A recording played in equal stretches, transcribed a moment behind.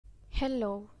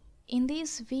Hello, in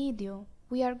this video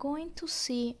we are going to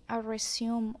see a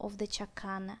resume of the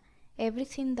Chakana,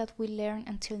 everything that we learned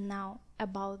until now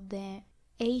about the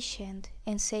ancient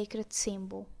and sacred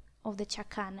symbol of the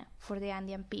Chakana for the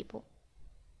Andean people.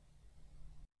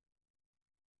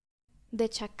 The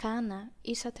Chakana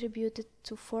is attributed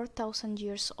to 4,000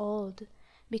 years old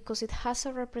because it has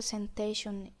a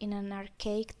representation in an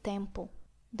archaic temple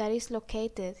that is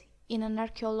located in an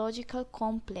archaeological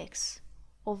complex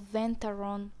of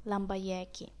Ventaron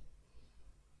Lambayeki.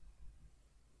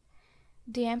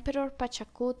 The Emperor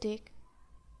Pachacutic,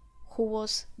 who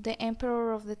was the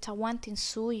emperor of the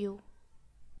Tawantinsuyu,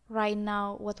 right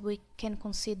now what we can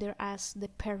consider as the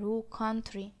Peru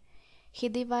country, he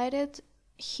divided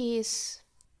his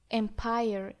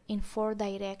empire in 4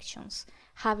 directions,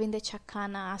 having the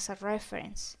Chakana as a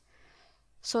reference.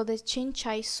 So the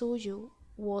Chinchai Suyu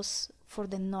was for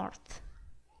the north,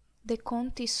 the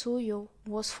Conti Suyu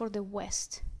was for the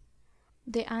west,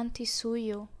 the Anti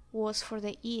Suyu was for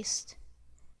the east,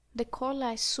 the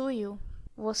Colai Suyu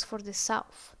was for the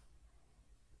south,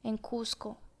 and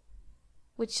Cusco,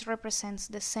 which represents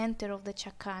the center of the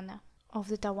Chakana of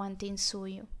the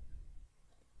Tawantinsuyu.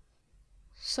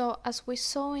 So, as we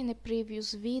saw in the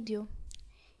previous video,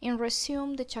 in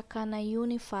resume the Chakana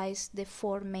unifies the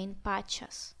 4 main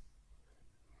Pachas.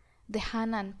 The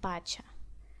Hanan Pacha,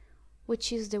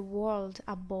 which is the world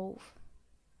above,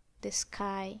 the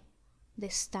sky, the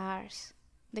stars,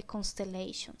 the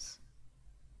constellations.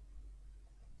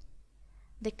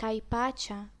 The Kai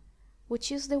Pacha,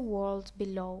 which is the world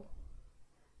below,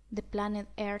 the planet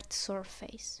Earth's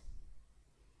surface.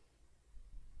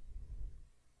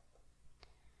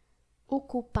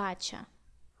 Uku Pacha,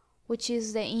 which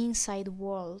is the inside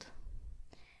world,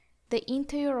 the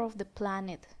interior of the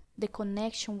planet, the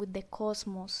connection with the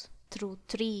cosmos through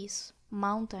trees,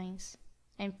 mountains,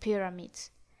 and pyramids.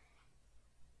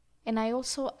 And I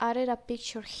also added a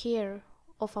picture here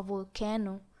of a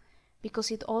volcano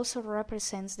because it also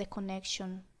represents the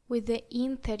connection with the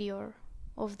interior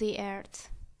of the earth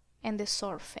and the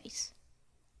surface.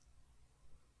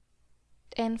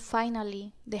 And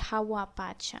finally, the Hawa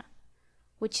Pacha,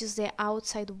 which is the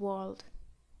outside world,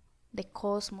 the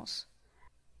cosmos,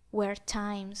 where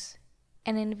times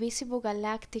and invisible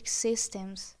galactic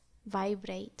systems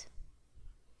vibrate.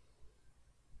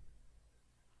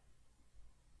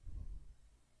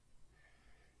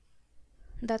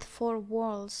 That 4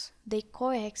 worlds, they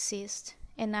coexist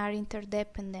and are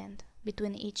interdependent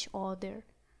between each other.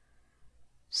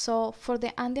 So for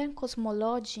the Andean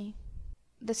cosmology,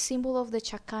 the symbol of the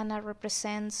Chakana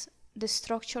represents the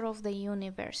structure of the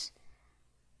universe,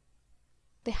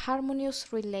 the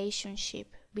harmonious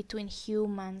relationship between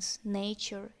humans,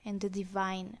 nature, and the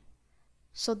divine.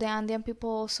 So the Andean people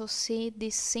also see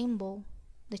this symbol,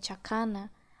 the Chakana,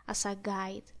 as a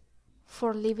guide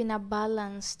for living a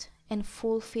balanced and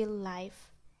fulfilled life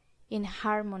in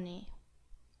harmony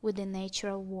with the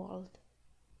natural world.